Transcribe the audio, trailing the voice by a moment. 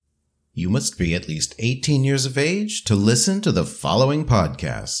You must be at least 18 years of age to listen to the following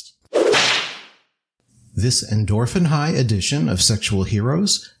podcast. This Endorphin High edition of Sexual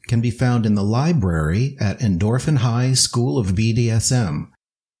Heroes can be found in the library at Endorphin High School of BDSM.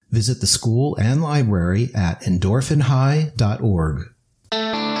 Visit the school and library at endorphinhigh.org.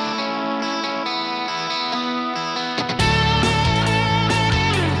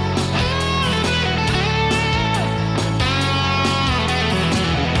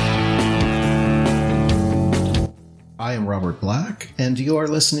 I am Robert Black, and you are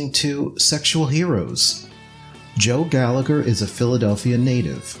listening to Sexual Heroes. Joe Gallagher is a Philadelphia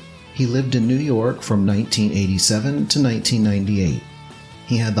native. He lived in New York from 1987 to 1998.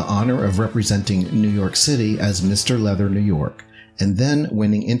 He had the honor of representing New York City as Mr. Leather New York, and then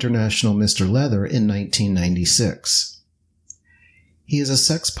winning International Mr. Leather in 1996. He is a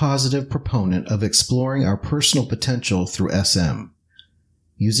sex-positive proponent of exploring our personal potential through SM.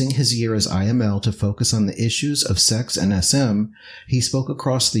 Using his year as IML to focus on the issues of sex and SM, he spoke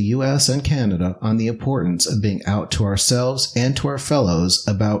across the U.S. and Canada on the importance of being out to ourselves and to our fellows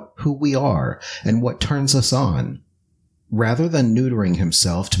about who we are and what turns us on. Rather than neutering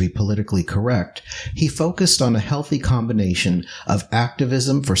himself to be politically correct, he focused on a healthy combination of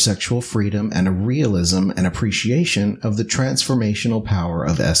activism for sexual freedom and a realism and appreciation of the transformational power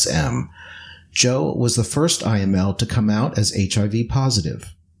of SM. Joe was the first IML to come out as HIV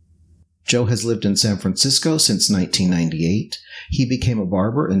positive. Joe has lived in San Francisco since 1998. He became a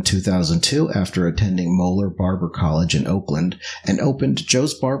barber in 2002 after attending Moeller Barber College in Oakland and opened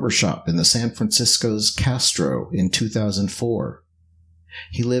Joe's Barber Shop in the San Francisco's Castro in 2004.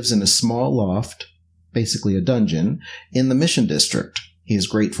 He lives in a small loft, basically a dungeon, in the Mission District. He is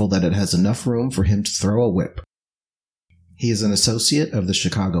grateful that it has enough room for him to throw a whip. He is an associate of the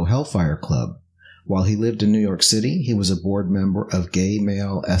Chicago Hellfire Club. While he lived in New York City, he was a board member of Gay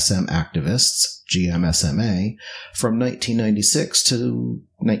Male SM Activists, GMSMA, from 1996 to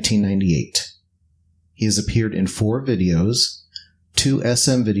 1998. He has appeared in 4 videos, 2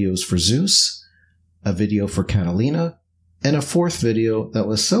 SM videos for Zeus, a video for Catalina, and a 4th video that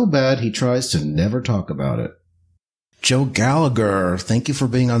was so bad he tries to never talk about it. Joe Gallagher, thank you for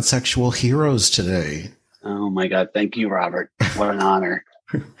being on Sexual Heroes today. Oh my God. Thank you, Robert. What an honor.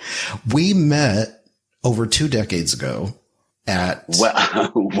 We met over 2 decades ago at...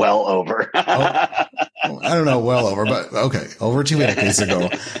 Well over. I don't know, well over, but okay. Over 2 decades ago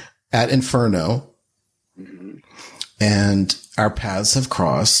at Inferno. Mm-hmm. And our paths have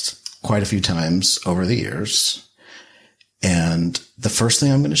crossed quite a few times over the years. And the first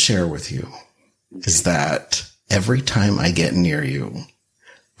thing I'm going to share with you is that every time I get near you,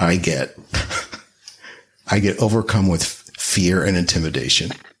 I get overcome with fear and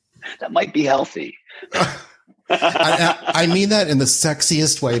intimidation. That might be healthy. I mean that in the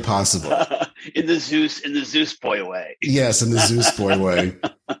sexiest way possible. In the Zeus boy way. Yes, in the Zeus boy way.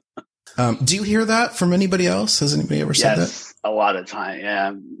 Do you hear that from anybody else? Has anybody ever said that? Yes, a lot of time.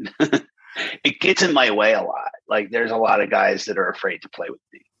 Yeah. It gets in my way a lot. Like there's a lot of guys that are afraid to play with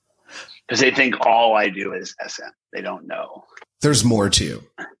me because they think all I do is SM. They don't know. There's more to you.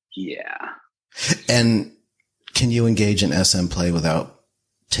 Yeah. And can you engage in SM play without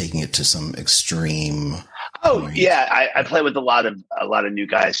taking it to some extreme point? Yeah. I play with a lot of new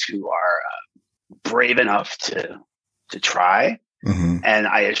guys who are brave enough to try. Mm-hmm. And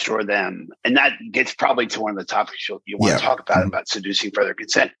I assure them, and that gets probably to one of the topics you want to talk about seducing further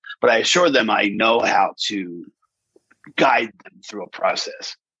consent. But I assure them I know how to guide them through a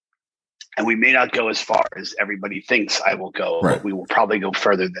process. And we may not go as far as everybody thinks I will go, right, but we will probably go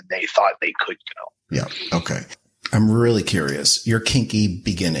further than they thought they could go. Yeah. Okay. I'm really curious. Your kinky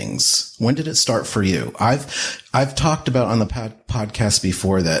beginnings. When did it start for you? I've talked about on the podcast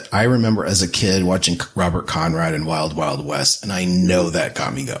before that I remember as a kid watching Robert Conrad and Wild Wild West, and I know that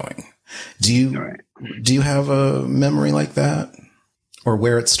got me going. Do you have a memory like that, or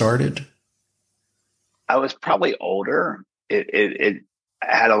where it started? I was probably older. It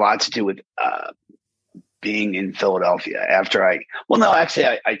had a lot to do with being in Philadelphia after I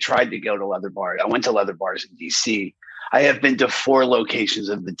tried to go to leather bars. I went to leather bars in DC. I have been to 4 locations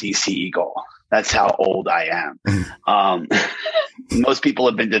of the DC Eagle. That's how old I am. Most people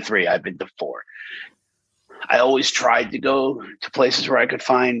have been to 3. I've been to 4. I always tried to go to places where I could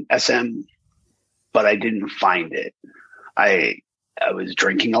find SM, but I didn't find it. I was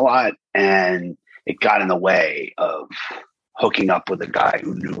drinking a lot and it got in the way of hooking up with a guy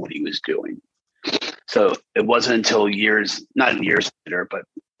who knew what he was doing. So it wasn't until not years later, but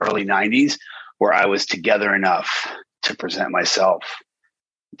early 90s, where I was together enough to present myself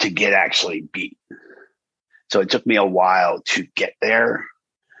to get actually beat. So it took me a while to get there,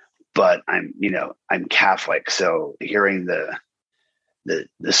 but I'm Catholic. So hearing the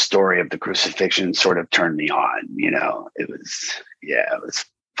story of the crucifixion sort of turned me on. It was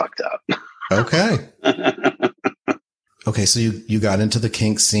fucked up. Okay. Okay. So you got into the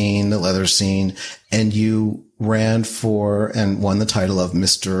kink scene, the leather scene, and you ran for and won the title of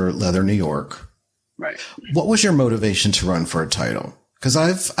Mr. Leather New York. Right. What was your motivation to run for a title? Because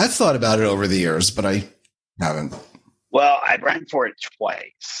I've thought about it over the years, but I haven't. Well, I ran for it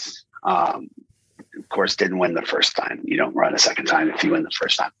twice. Of course, didn't win the first time. You don't run a second time if you win the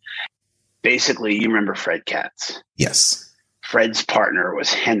first time. Basically, you remember Fred Katz? Yes. Fred's partner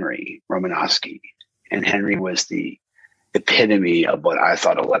was Henry Romanowski, and Henry was the epitome of what I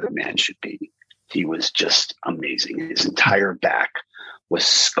thought a leatherman should be. He was just amazing. His entire back was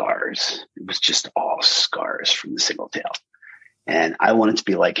scars. It was just all scars from the single tail. And I wanted to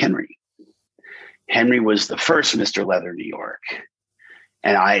be like Henry. Henry was the first Mr. Leather New York.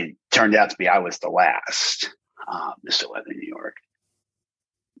 And I was the last Mr. Leather New York.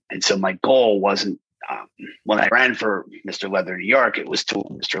 And so my goal wasn't, when I ran for Mr. Leather New York, it was to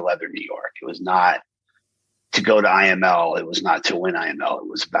win Mr. Leather New York. It was not to go to IML. It was not to win IML. It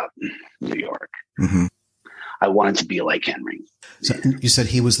was about New York. Mm-hmm. I wanted to be like Henry. So you said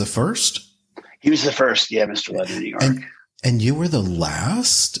he was the first? He was the first. Yeah. Mr. Leather New York. And you were the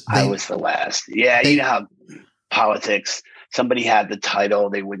last? I was the last. Yeah. You know how politics, somebody had the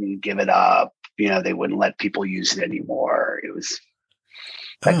title. They wouldn't give it up. They wouldn't let people use it anymore. It was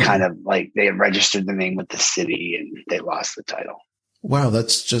that kind of like they had registered the name with the city and they lost the title. Wow.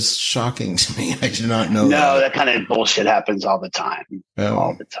 That's just shocking to me. I did not know that kind of bullshit happens all the time.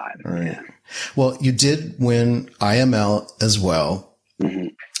 All the time. Right. Yeah. Well, you did win IML as well. Mm-hmm.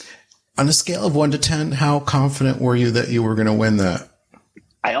 On a scale of 1 to 10, how confident were you that you were going to win that?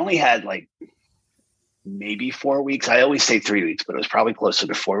 I only had maybe 4 weeks. I always say 3 weeks, but it was probably closer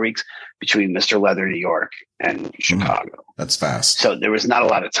to 4 weeks between Mr. Leather New York and Chicago. That's fast. So there was not a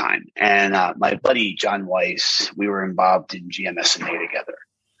lot of time. And my buddy, John Weiss, we were involved in GMSMA together.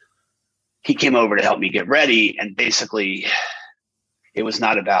 He came over to help me get ready. And basically it was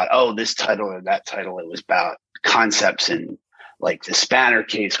not about, this title or that title. It was about concepts, and like the Spanner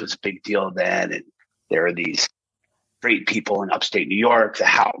case was a big deal then. And there are these great people in upstate New York, the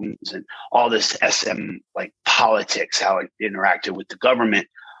Houghtons, and all this SM politics, how it interacted with the government,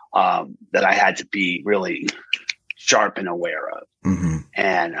 that I had to be really sharp and aware of. Mm-hmm.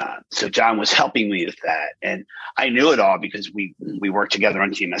 And so John was helping me with that. And I knew it all because we worked together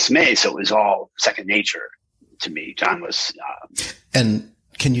on GMSMA. So it was all second nature to me. John was. And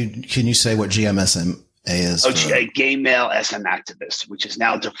can you say what GMSMA is? Gay Male SM Activist, which is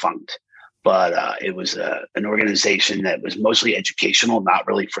now defunct. But it was an organization that was mostly educational, not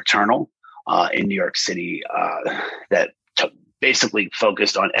really fraternal, in New York City, that basically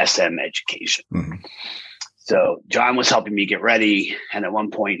focused on SM education. Mm-hmm. So John was helping me get ready. And at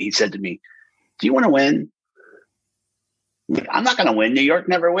one point he said to me, "Do you want to win?" I'm not going to win. New York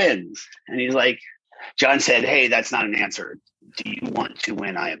never wins. And he's like, John said, "Hey, that's not an answer. Do you want to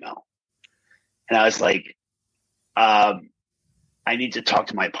win IML?" And I was like, I need to talk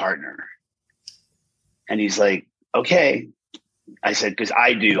to my partner. And he's like, "Okay." I said, "Because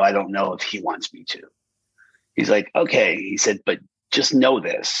I do. I don't know if he wants me to." He's like, "Okay." He said, "But just know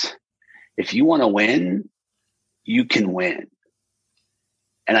this. If you want to win, you can win."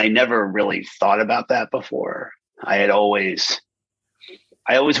 And I never really thought about that before. I always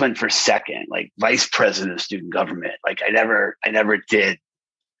went for second, like vice president of student government. Like I never did.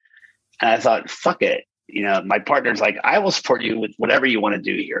 And I thought, fuck it. My partner's like, "I will support you with whatever you want to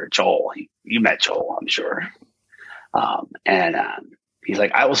do here." Joel, you met Joel, I'm sure. And he's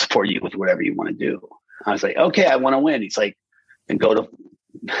like, "I will support you with whatever you want to do." I was like, "Okay, I want to win." He's like, "Then go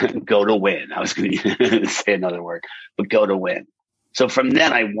to win." I was going to say another word, but go to win. So from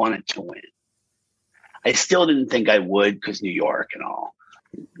then I wanted to win. I still didn't think I would because New York and all.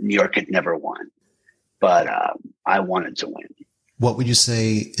 New York had never won, but I wanted to win. What would you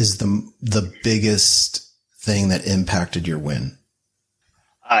say is the biggest thing that impacted your win?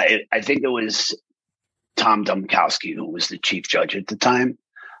 I think it was Tom Domkowski, who was the chief judge at the time.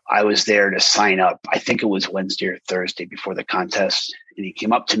 I was there to sign up. I think it was Wednesday or Thursday before the contest. And he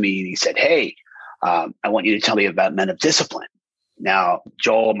came up to me and he said, "Hey, I want you to tell me about Men of Discipline." Now,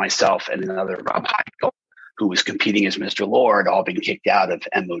 Joel, myself, and another Rob Heigl, who was competing as Mr. Lord, all been kicked out of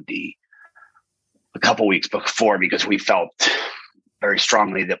MOD a couple weeks before because we felt very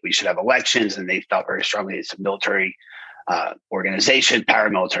strongly that we should have elections, and they felt very strongly it's a military organization,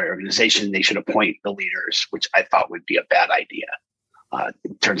 paramilitary organization. They should appoint the leaders, which I thought would be a bad idea.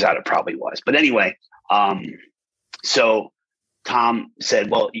 It turns out it probably was. But anyway, so Tom said,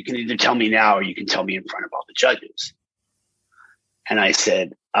 well, you can either tell me now or you can tell me in front of all the judges. And I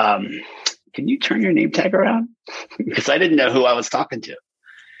said, can you turn your name tag around? Because I didn't know who I was talking to.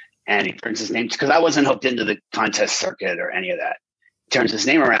 And he turns his name, because I wasn't hooked into the contest circuit or any of that. He turns his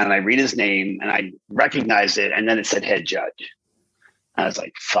name around and I read his name and I recognized it. And then it said head judge. And I was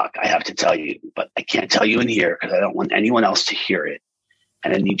like, fuck, I have to tell you, but I can't tell you in here because I don't want anyone else to hear it.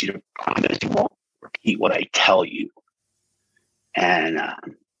 And I need you to promise you won't repeat what I tell you. And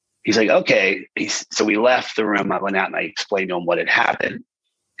he's like, okay. So we left the room. I went out and I explained to him what had happened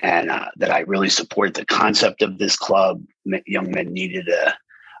and that I really support the concept of this club. Young men needed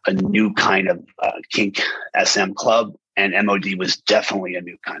a new kind of kink SM club, and MOD was definitely a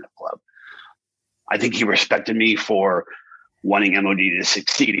new kind of club. I think he respected me for wanting MOD to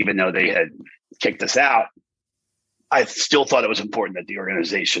succeed, even though they had kicked us out. I still thought it was important that the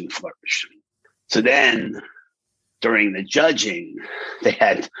organization flourished. So then during the judging, they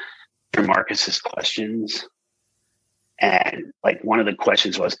had Marcus's questions. And like one of the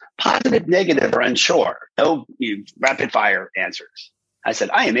questions was positive, negative, or unsure. No rapid fire answers. I said,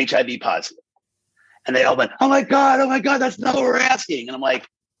 I am HIV positive. And they all went, oh my God, that's not what we're asking. And I'm like,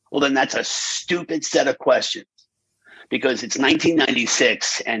 well, then that's a stupid set of questions. Because it's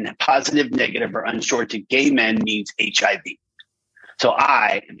 1996 and positive, negative, or unsure to gay men means HIV. So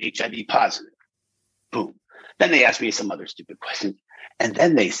I am HIV positive. Boom. Then they asked me some other stupid questions. And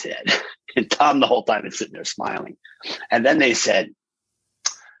then they said, and Tom the whole time is sitting there smiling. And then they said,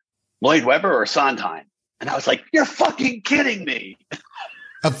 Lloyd Webber or Sondheim? And I was like, you're fucking kidding me.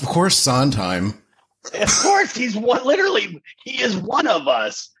 Of course, Sondheim. Of course, he is one of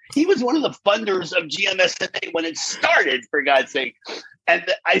us. He was one of the funders of GMSNA when it started, for God's sake. And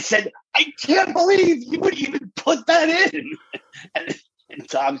I said, I can't believe you would even put that in. And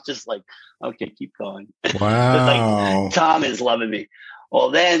Tom's just like, okay, keep going. Wow. Like, Tom is loving me.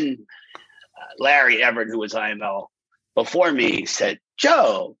 Well, then Larry Everett, who was IML before me, said,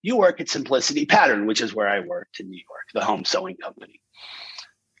 Joe, you work at Simplicity Pattern, which is where I worked in New York, the home sewing company.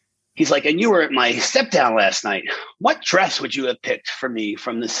 He's like, and you were at my step down last night. What dress would you have picked for me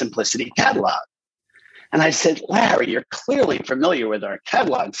from the Simplicity catalog? And I said, Larry, you're clearly familiar with our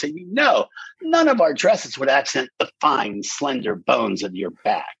catalog. So you know, none of our dresses would accent the fine, slender bones of your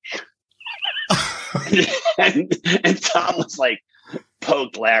back. and Tom was like,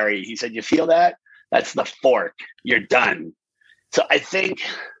 poked Larry. He said, you feel that? That's the fork. You're done. So I think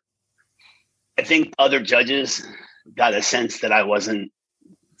other judges got a sense that I wasn't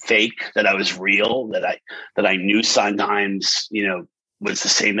fake, that I was real, that I knew Sondheim's, was the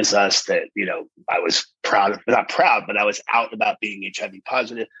same as us, that, I was not proud, but I was out about being HIV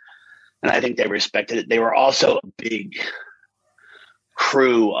positive. And I think they respected it. They were also a big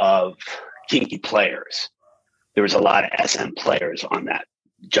crew of kinky players. There was a lot of SM players on that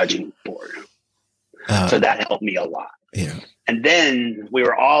judging board. So that helped me a lot. Yeah. And then we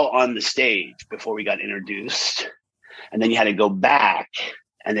were all on the stage before we got introduced. And then you had to go back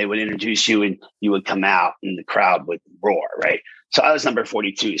and they would introduce you and you would come out and the crowd would roar, right? So I was number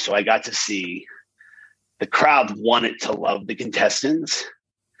 42. So I got to see the crowd wanted to love the contestants.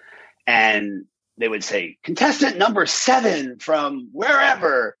 And they would say, contestant number 7 from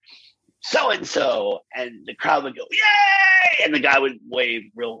wherever, so-and-so. And the crowd would go, yay! And the guy would wave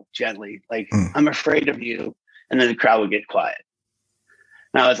real gently, like, I'm afraid of you. And then the crowd would get quiet.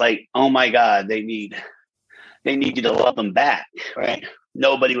 And I was like, oh my God, they need you to love them back, right?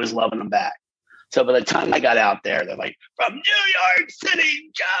 Nobody was loving them back. So by the time I got out there, they're like, from New York City,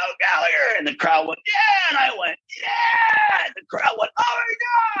 Joe Gallagher. And the crowd went, yeah. And I went, yeah. And the crowd went, oh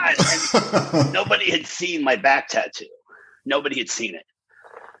my God. And nobody had seen my back tattoo. Nobody had seen it.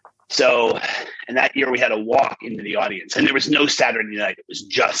 So, and that year we had a walk into the audience. And there was no Saturday night. It was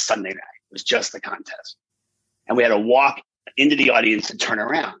just Sunday night. It was just the contest. And we had to walk into the audience and turn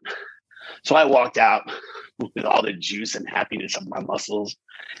around. So I walked out with all the juice and happiness of my muscles.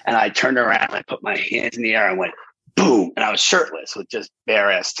 And I turned around, I put my hands in the air and went, boom. And I was shirtless with just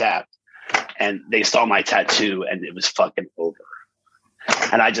bare ass tat. And they saw my tattoo and it was fucking over.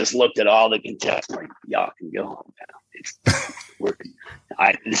 And I just looked at all the contestants like, y'all can go home now.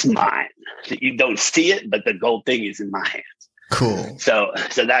 It's mine. You don't see it, but the gold thing is in my hands. Cool. So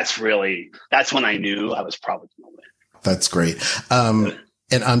that's when I knew I was probably going to win. That's great.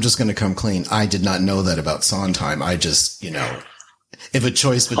 And I'm just going to come clean. I did not know that about Sondheim. I just, if a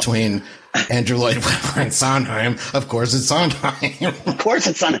choice between Andrew Lloyd Webber and Sondheim, of course it's Sondheim. Of course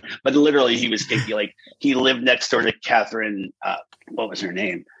it's Sondheim. But literally he was kinky. Like he lived next door to Catherine, what was her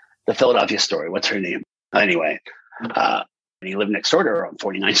name? The Philadelphia Story. What's her name? Anyway, And he lived next door to her on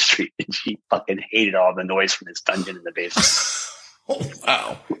 49th Street. And she fucking hated all the noise from his dungeon in the basement. Oh,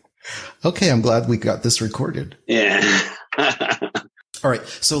 wow. Okay, I'm glad we got this recorded. Yeah. All right,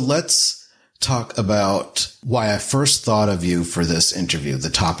 so let's talk about why I first thought of you for this interview, the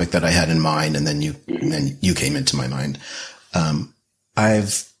topic that I had in mind, and then you came into my mind.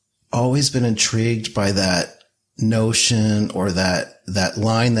 I've always been intrigued by that notion or that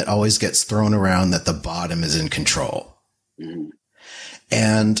line that always gets thrown around that the bottom is in control. Mm-hmm.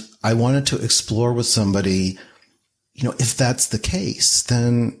 And I wanted to explore with somebody, if that's the case,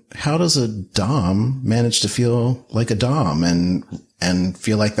 then how does a dom manage to feel like a dom and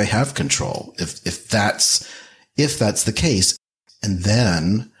feel like they have control if that's the case? And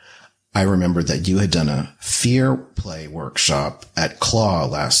then I remembered that you had done a fear play workshop at Claw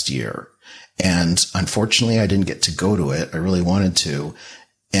last year. And unfortunately, I didn't get to go to it. I really wanted to.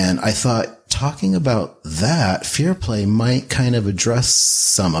 And I thought talking about that, fear play might kind of address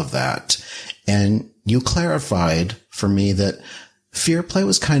some of that. And you clarified for me that fear play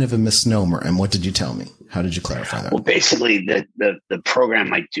was kind of a misnomer. And what did you tell me? How did you clarify that? Well, basically, the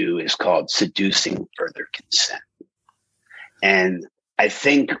program I do is called Seducing Further Consent. And I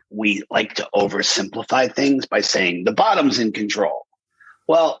think we like to oversimplify things by saying the bottom's in control.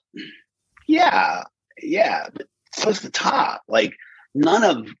 Well, yeah, but so's the top. Like, none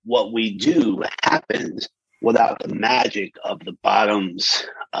of what we do happens without the magic of the bottom's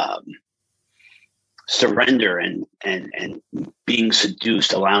surrender and being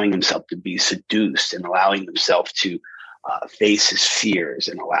seduced, allowing himself to be seduced and allowing himself to face his fears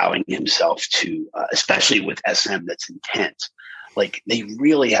and allowing himself to, especially with SM that's intense, like they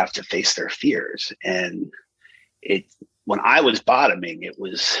really have to face their fears. And when I was bottoming, it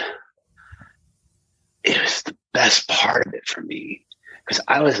was the best part of it for me because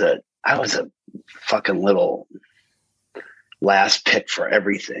I was a fucking little last pick for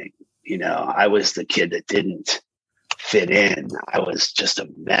everything. I was the kid that didn't fit in. I was just a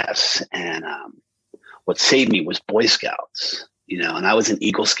mess. And what saved me was Boy Scouts, and I was an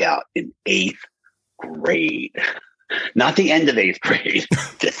Eagle Scout in 8th grade, not the end of 8th grade,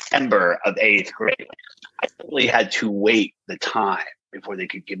 December of 8th grade. I really had to wait the time before they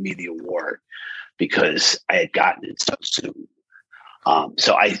could give me the award because I had gotten it so soon.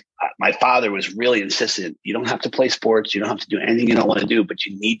 So my father was really insistent. You don't have to play sports. You don't have to do anything you don't want to do, but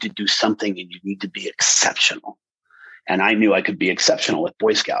you need to do something and you need to be exceptional. And I knew I could be exceptional with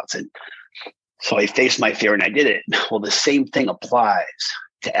Boy Scouts. And so I faced my fear and I did it. Well, the same thing applies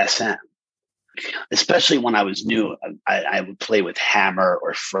to SM, especially when I was new. I would play with Hammer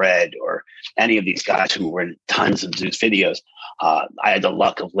or Fred or any of these guys who were in tons of Zeus videos. I had the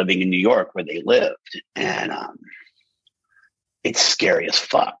luck of living in New York where they lived. And, it's scary as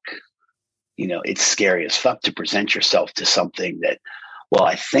fuck. It's scary as fuck to present yourself to something that, well,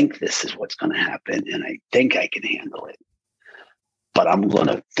 I think this is what's going to happen and I think I can handle it, but I'm going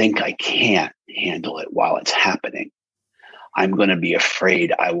to think I can't handle it while it's happening. I'm going to be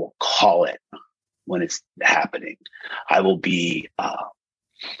afraid I will call it when it's happening. I will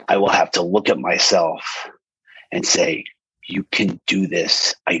have to look at myself and say, you can do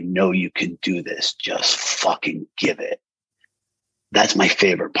this. I know you can do this. Just fucking give it. That's my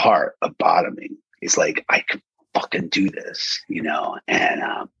favorite part of bottoming. It's like, I could fucking do this,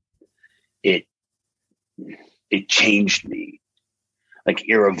 and it changed me, like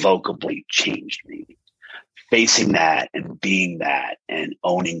irrevocably changed me. Facing that and being that and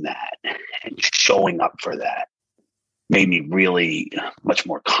owning that and showing up for that made me really much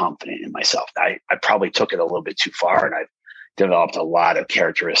more confident in myself. I probably took it a little bit too far and I've developed a lot of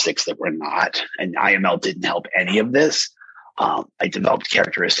characteristics that were not, and IML didn't help any of this. I developed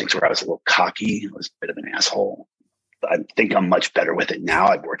characteristics where I was a little cocky. I was a bit of an asshole. I think I'm much better with it now.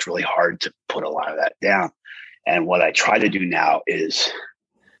 I've worked really hard to put a lot of that down. And what I try to do now is,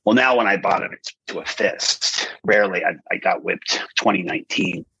 well, now when I bottom, it's to a fist. Rarely. I got whipped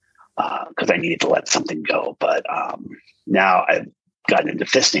 2019 because I needed to let something go. But now I've gotten into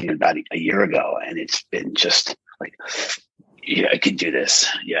fisting about a year ago, and it's been just like, yeah, I can do this.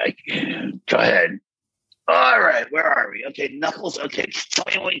 Yeah, go ahead. All right, where are we? Okay, knuckles. Okay, tell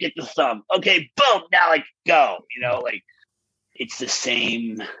me when you get the thumb. Okay, boom. Now I go. Like it's the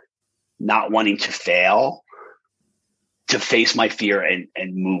same. Not wanting to fail, to face my fear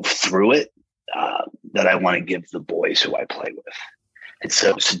and move through it. That I want to give the boys who I play with, and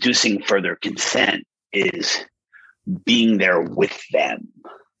so seducing further consent is being there with them.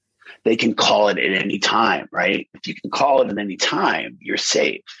 They can call it at any time, right? If you can call it at any time, you're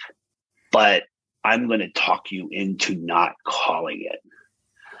safe. But I'm going to talk you into not calling it.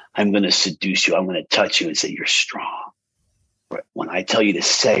 I'm going to seduce you. I'm going to touch you and say, you're strong. But when I tell you to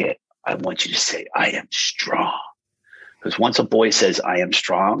say it, I want you to say, I am strong. Because once a boy says, I am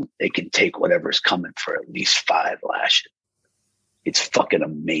strong, they can take whatever's coming for at least 5 lashes. It's fucking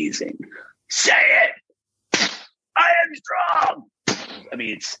amazing. Say it. I am strong. I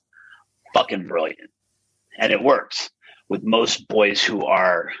mean, it's fucking brilliant. And it works. With most boys who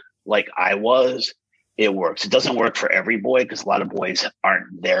are like I was, it works. It doesn't work for every boy because a lot of boys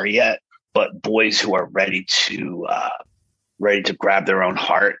aren't there yet. But boys who are ready to grab their own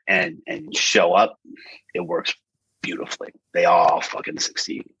heart and show up, it works beautifully. They all fucking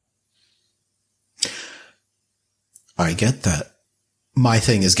succeed. I get that. My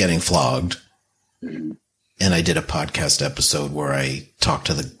thing is getting flogged. Mm-hmm. And I did a podcast episode where I talked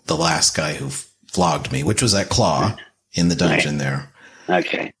to the last guy who flogged me, which was at Claw in the dungeon there.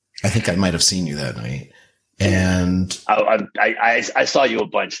 Okay. I think I might have seen you that night. And I saw you a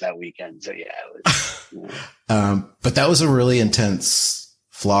bunch that weekend. So yeah. It was, but that was a really intense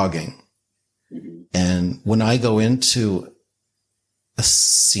flogging. Mm-hmm. And when I go into a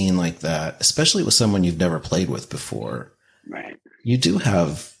scene like that, especially with someone you've never played with before, right, you do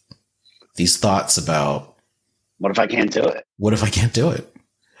have these thoughts about, what if I can't do it? What if I can't do it?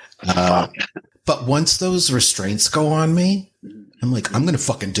 But once those restraints go on me, I'm like, I'm going to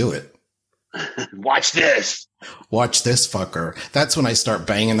fucking do it. Watch this. Watch this fucker. That's when I start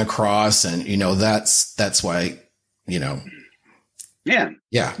banging the cross. And, that's why, Yeah.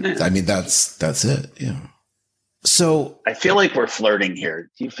 Yeah. I mean, that's it. Yeah. So I feel like we're flirting here.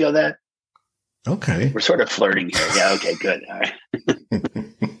 Do you feel that? Okay. We're sort of flirting here. Yeah. Okay, good. All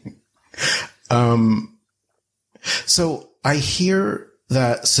right. So I hear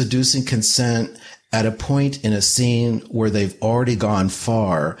that seducing consent at a point in a scene where they've already gone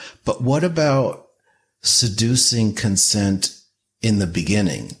far, but what about seducing consent in the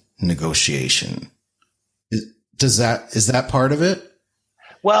beginning negotiation? Is that part of it?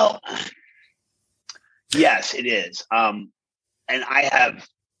 Well, yes, it is. And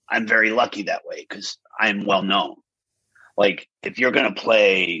I'm very lucky that way because I'm well known. Like if you're going to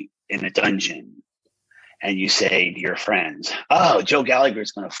play in a dungeon and you say to your friends, oh, Joe Gallagher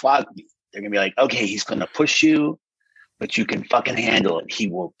is going to flog me. They're going to be like, okay, he's going to push you, but you can fucking handle it. He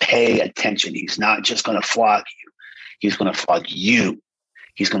will pay attention. He's not just going to flog you. He's going to flog you.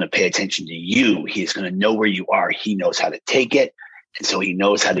 He's going to pay attention to you. He's going to know where you are. He knows how to take it. And so he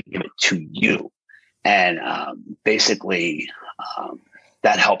knows how to give it to you. And basically,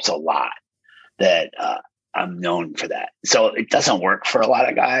 that helps a lot that I'm known for that. So it doesn't work for a lot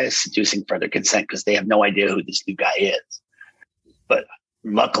of guys seducing further consent because they have no idea who this new guy is. But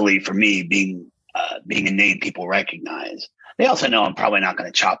luckily for me, being a name people recognize, they also know I'm probably not going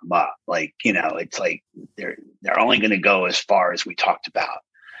to chop them up. Like, it's like they're only going to go as far as we talked about.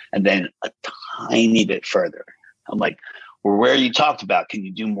 And then a tiny bit further. I'm like, well, where you talked about, can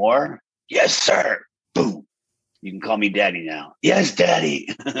you do more? Yes, sir. Boom. You can call me daddy now. Yes, daddy.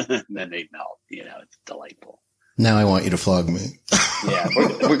 And then they melt. It's delightful. Now I want you to flog me. Yeah,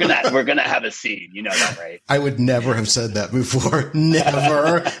 we're gonna have a scene. You know that, right? I would never have said that before.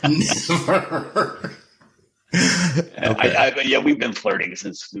 Never, never. Okay. We've been flirting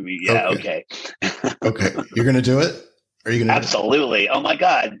since we. Yeah, okay. Okay, you're gonna do it? Are you gonna? Absolutely. Oh my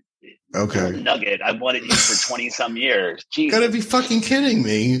God. Okay. Nugget. I've wanted you for 20 some years. Jesus. Gotta be fucking kidding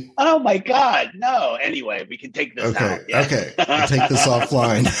me. Oh my God. No. Anyway, we can take this out. Yeah. Okay. I'll take this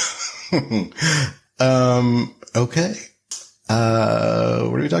offline. Okay. What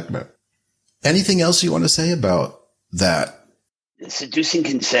are we talking about? Anything else you want to say about that? Seducing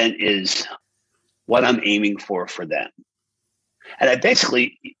consent is what I'm aiming for them. And I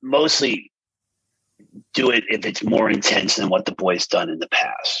basically mostly do it if it's more intense than what the boy's done in the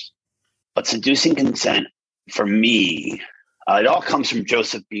past. But seducing consent, for me, it all comes from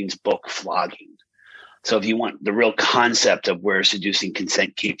Joseph Bean's book, Flogging. So if you want the real concept of where seducing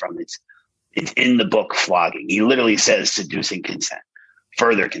consent came from, it's in the book, Flogging. He literally says seducing consent,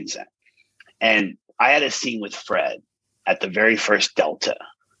 further consent. And I had a scene with Fred at the very first Delta,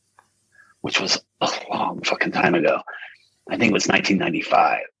 which was a long fucking time ago. I think it was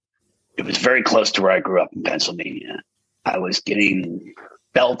 1995. It was very close to where I grew up in Pennsylvania. I was getting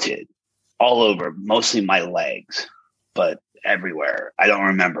belted all over, mostly my legs, but everywhere. I don't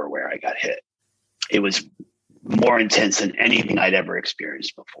remember where I got hit. It was more intense than anything I'd ever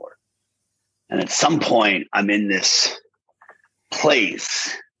experienced before. And at some point, I'm in this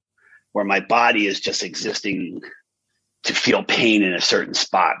place where my body is just existing to feel pain in a certain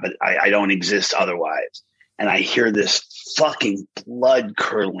spot, but I don't exist otherwise. And I hear this fucking blood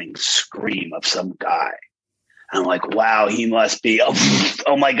curdling scream of some guy. I'm like, wow, he must be,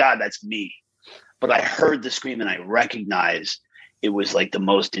 oh my God, that's me. but I heard the scream and I recognized it was like the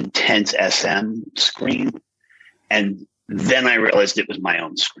most intense SM scream. And then I realized it was my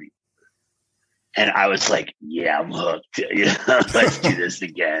own scream. And I was like, yeah, I'm hooked. Let's do this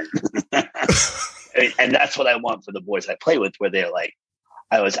again. And that's what I want for the boys I play with, where they're like,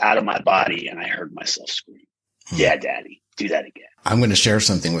 I was out of my body and I heard myself scream. Yeah, daddy, do that again. I'm going to share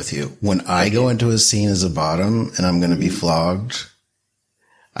something with you. When I go into a scene as a bottom and I'm going to be flogged,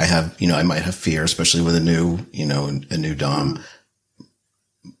 I have, I might have fear, especially with a new Dom.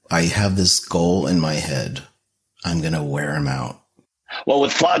 I have this goal in my head. I'm going to wear him out. Well,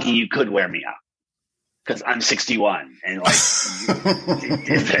 with flogging, you could wear me out. Because I'm 61 and like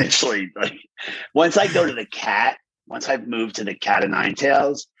eventually, like once I go to the cat, once I've moved to the cat of nine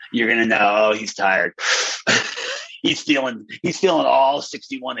tails, you're gonna know, oh, he's tired. he's feeling all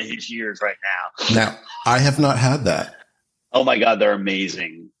 61 of his years right now. Now, I have not had that. Oh my God, they're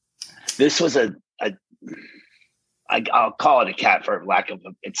amazing. This was I'll call it a cat for lack of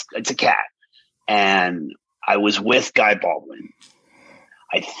it's a cat, and I was with Guy Baldwin.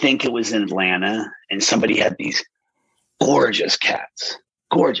 I think it was in Atlanta, and somebody had these gorgeous cats,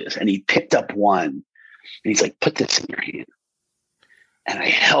 gorgeous. And he picked up one and he's like, put this in your hand. And I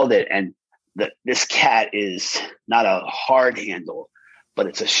held it. And this cat is not a hard handle, but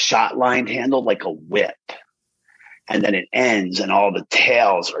it's a shot lined handle, like a whip. And then it ends and all the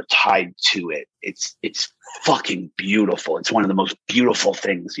tails are tied to it. It's fucking beautiful. It's one of the most beautiful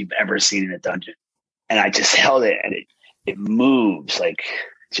things you've ever seen in a dungeon. And I just held it and it moves like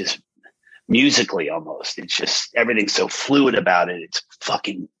just musically almost. It's just everything's so fluid about it. It's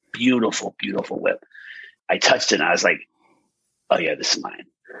fucking beautiful, beautiful whip. I touched it and I was like, oh yeah, this is mine.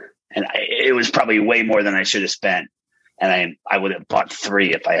 And it was probably way more than I should have spent. And I would have bought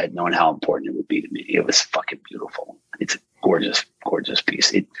 3 if I had known how important it would be to me. It was fucking beautiful. It's a gorgeous, gorgeous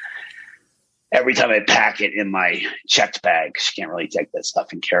piece. Every time I pack it in my checked bag, she can't really take that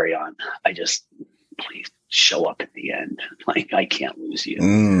stuff and carry on. I just, please show up at the end. Like, I can't lose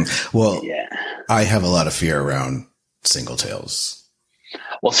you. Well, yeah. I have a lot of fear around single tails.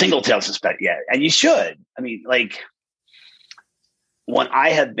 Well, single tails is better. Yeah. And you should. I mean, like, when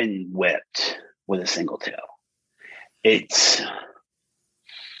I have been whipped with a single tail, it's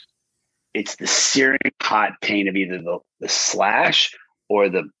the searing hot pain of either the slash or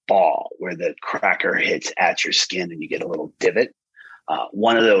the ball where the cracker hits at your skin and you get a little divot.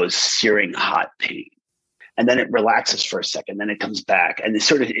 One of those searing hot pain. And then it relaxes for a second, then it comes back. And it's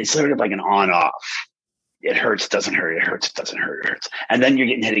sort of like an on off. It hurts, doesn't hurt, it hurts, doesn't hurt, it hurts. And then you're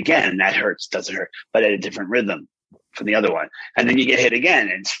getting hit again, and that hurts, doesn't hurt, but at a different rhythm from the other one. And then you get hit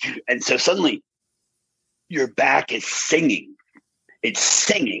again. And so suddenly your back is singing. It's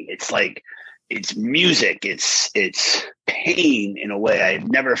singing. It's like, it's music. It's pain in a way I've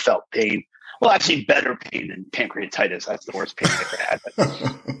never felt pain. Well, actually better pain than pancreatitis. That's the worst pain I ever had,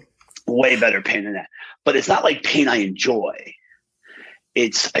 but way better pain than that. But it's not like pain I enjoy.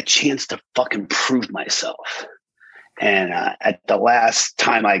 It's a chance to fucking prove myself. And at the last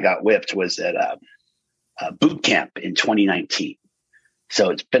time I got whipped was at a boot camp in 2019. So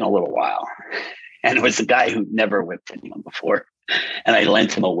it's been a little while. And it was a guy who never whipped anyone before. And I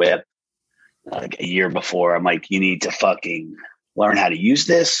lent him a whip like a year before. I'm like, you need to fucking learn how to use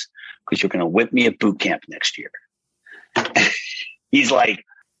this because you're going to whip me at boot camp next year. He's like,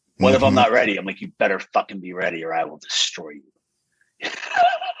 what if I'm not ready? I'm like, you better fucking be ready or I will destroy you.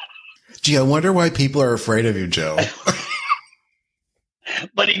 Gee, I wonder why people are afraid of you, Joe.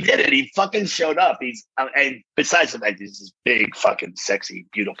 But he did it. He fucking showed up. And besides the fact he's this big, fucking sexy,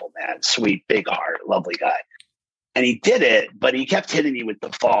 beautiful man, sweet, big heart, lovely guy. And he did it, but he kept hitting me with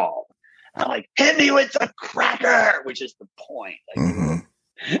the fall. And I'm like, hit me with the cracker, which is the point. Like,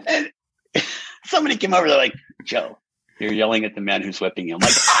 and somebody came over, they're like, Joe, you're yelling at the man who's whipping you. I'm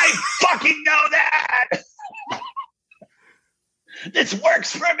like, I fucking know that. This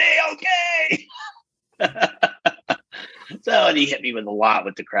works for me, okay? So, and he hit me with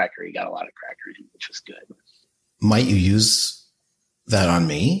the cracker. He got a lot of cracker in, which was good. Might you use that on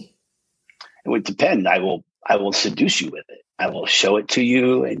me? It would depend. I will seduce you with it. I will show it to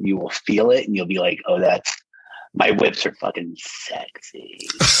you and you will feel it and you'll be like, oh, my whips are fucking sexy.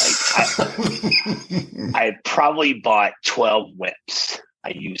 Like I probably bought 12 whips. I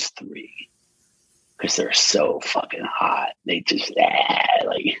used 3 because they're so fucking hot. They just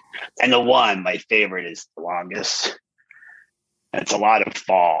and the one, my favorite, is the longest. It's a lot of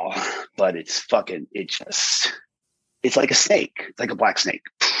fall, but it's like a snake. It's like a black snake.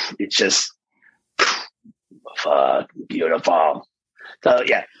 It's just fuck beautiful. So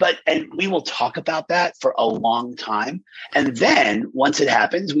yeah, and we will talk about that for a long time. And then once it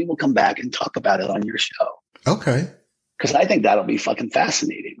happens, we will come back and talk about it on your show. Okay. Because I think that'll be fucking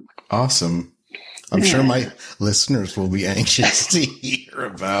fascinating. Awesome. I'm sure my listeners will be anxious to hear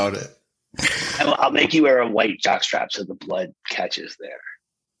about it. I'll make you wear a white jockstrap so the blood catches there.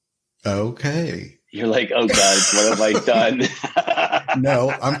 Okay. You're like, oh God, what have I done?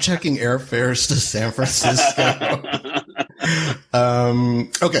 No, I'm checking airfares to San Francisco.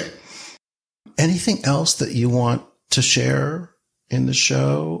 Okay. Anything else that you want to share in the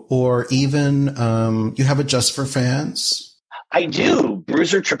show, or even you have a Just for Fans? I do.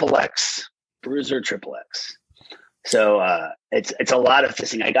 Bruiser Triple X. So it's a lot of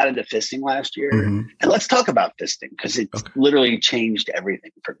fisting. I got into fisting last year, and let's talk about fisting because it's literally changed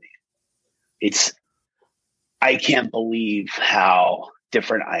everything for me. I can't believe how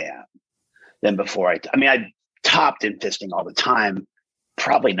different I am than before. I topped in fisting all the time,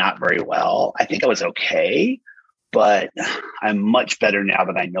 probably not very well. I think I was okay, but I'm much better now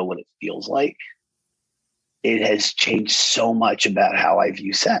that I know what it feels like. It has changed so much about how I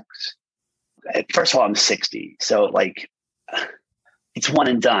view sex. First of all, I'm 60. So like, it's one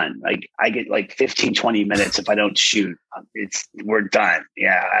and done. Like I get like 15, 20 minutes. If I don't shoot, we're done.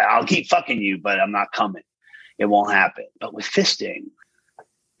 Yeah. I'll keep fucking you, but I'm not coming. It won't happen. But with fisting,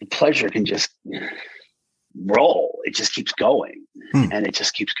 the pleasure can just roll. It just keeps going and it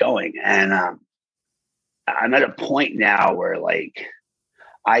just keeps going. And I'm at a point now where like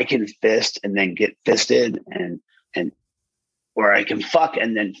I can fist and then get fisted and where I can fuck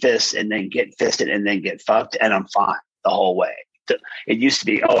and then fist and then get fisted and then get fucked, and I'm fine the whole way. It used to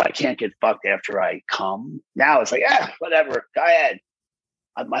be, oh, I can't get fucked after I come. Now it's like, whatever, go ahead.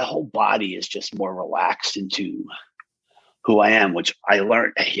 My whole body is just more relaxed into who I am, which I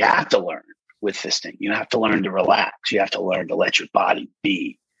learned. You have to learn with fisting. You have to learn to relax. You have to learn to let your body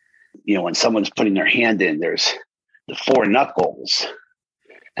be. You know, when someone's putting their hand in, there's the 4 knuckles,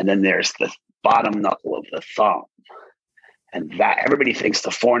 and then there's the bottom knuckle of the thumb. And that everybody thinks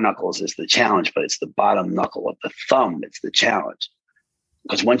the 4 knuckles is the challenge, but it's the bottom knuckle of the thumb that's the challenge.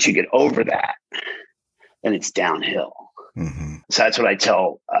 Because once you get over that, then it's downhill. So that's what I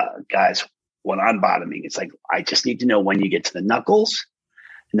tell guys when I'm bottoming. It's like, I just need to know when you get to the knuckles,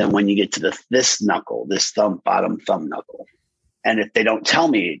 and then when you get to this knuckle, this bottom thumb knuckle. And if they don't tell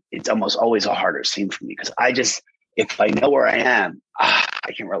me, it's almost always a harder scene for me, because if I know where I am,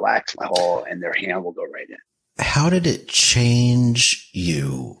 I can relax my whole, and their hand will go right in. How did it change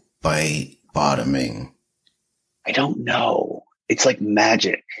you by bottoming? I don't know. It's like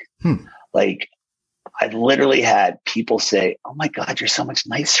magic. Like I've literally had people say, oh my God, you're so much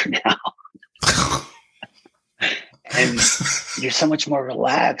nicer now. And you're so much more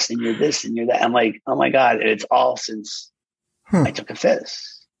relaxed, and you're this and you're that. I'm like, oh my God. And it's all since I took a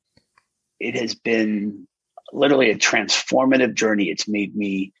fist. It has been literally a transformative journey. It's made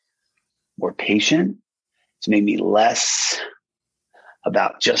me more patient. It's made me less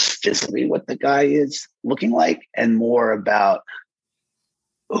about just physically what the guy is looking like, and more about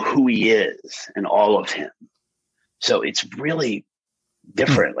who he is and all of him. So it's really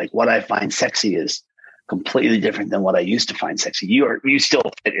different. Like what I find sexy is completely different than what I used to find sexy. You still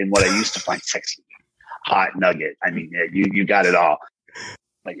fit in what I used to find sexy. Hot nugget. I mean, you got it all.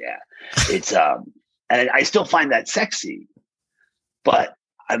 But yeah, it's and I still find that sexy, but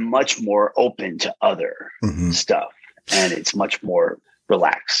I'm much more open to other stuff, and it's much more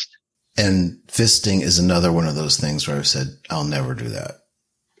relaxed. And fisting is another one of those things where I've said, I'll never do that.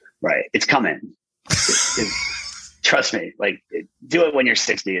 Right. It's coming. Trust me. Like, do it when you're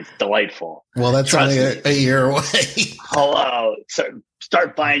 60. It's delightful. Well, that's only a year away. Hello. So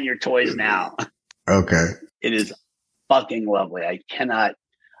start buying your toys now. Okay. It is fucking lovely. I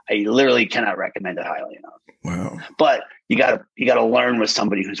literally cannot recommend it highly enough. Wow. But you gotta learn with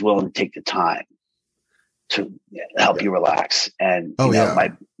somebody who's willing to take the time to help you relax. And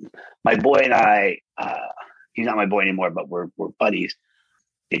my boy and I, he's not my boy anymore, but we're buddies.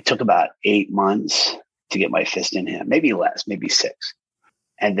 It took about 8 months to get my fist in him, maybe less, maybe 6.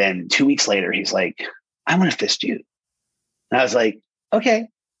 And then 2 weeks later, he's like, I want to fist you. And I was like, okay.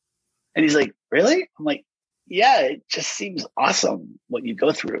 And he's like, really? I'm like, yeah, it just seems awesome what you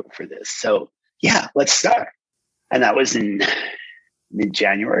go through for this. So yeah, let's start. And that was in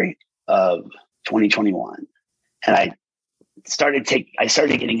mid-January of 2021. And I started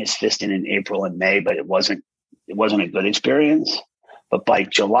getting his fist in April and May, but it wasn't a good experience. But by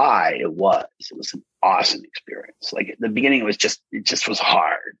July, it was an awesome experience. Like at the beginning, it just was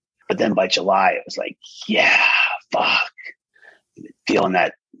hard. But then by July, it was like, yeah, fuck. Feeling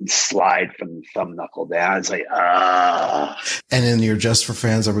that slide from the thumb knuckle down. It's like, ah. And in your Just for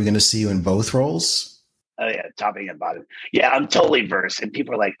Fans, are we going to see you in both roles? Oh yeah, topping and bottom. Yeah, I'm totally versed. And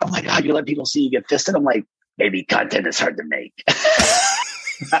people are like, oh my God, you let people see you get fisted? I'm like, maybe content is hard to make.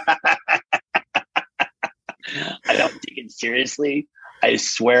 I don't take it seriously. I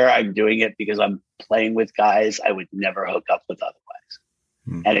swear I'm doing it because I'm playing with guys I would never hook up with otherwise.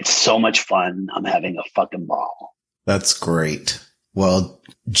 And it's so much fun. I'm having a fucking ball. That's great. Well,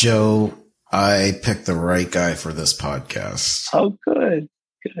 Joe, I picked the right guy for this podcast. Oh, good.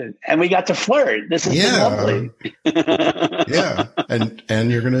 Good. And we got to flirt. This is lovely. Yeah.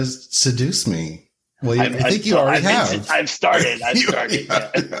 And you're going to seduce me. Well, I think you already have. I've started. Yeah.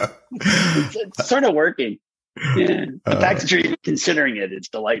 It's sort of working. Yeah. The fact that you're even considering it, it's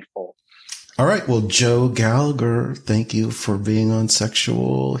delightful. All right. Well, Joe Gallagher, thank you for being on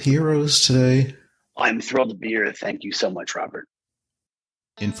Sexual Heroes today. I'm thrilled to be here. Thank you so much, Robert.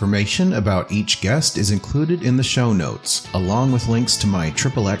 Information about each guest is included in the show notes, along with links to my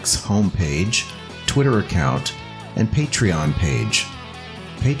XXX homepage, Twitter account, and Patreon page.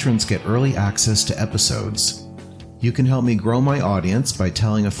 Patrons get early access to episodes. You can help me grow my audience by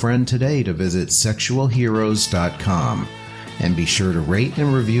telling a friend today to visit sexualheroes.com, and be sure to rate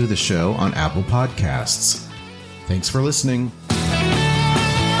and review the show on Apple Podcasts. Thanks for listening.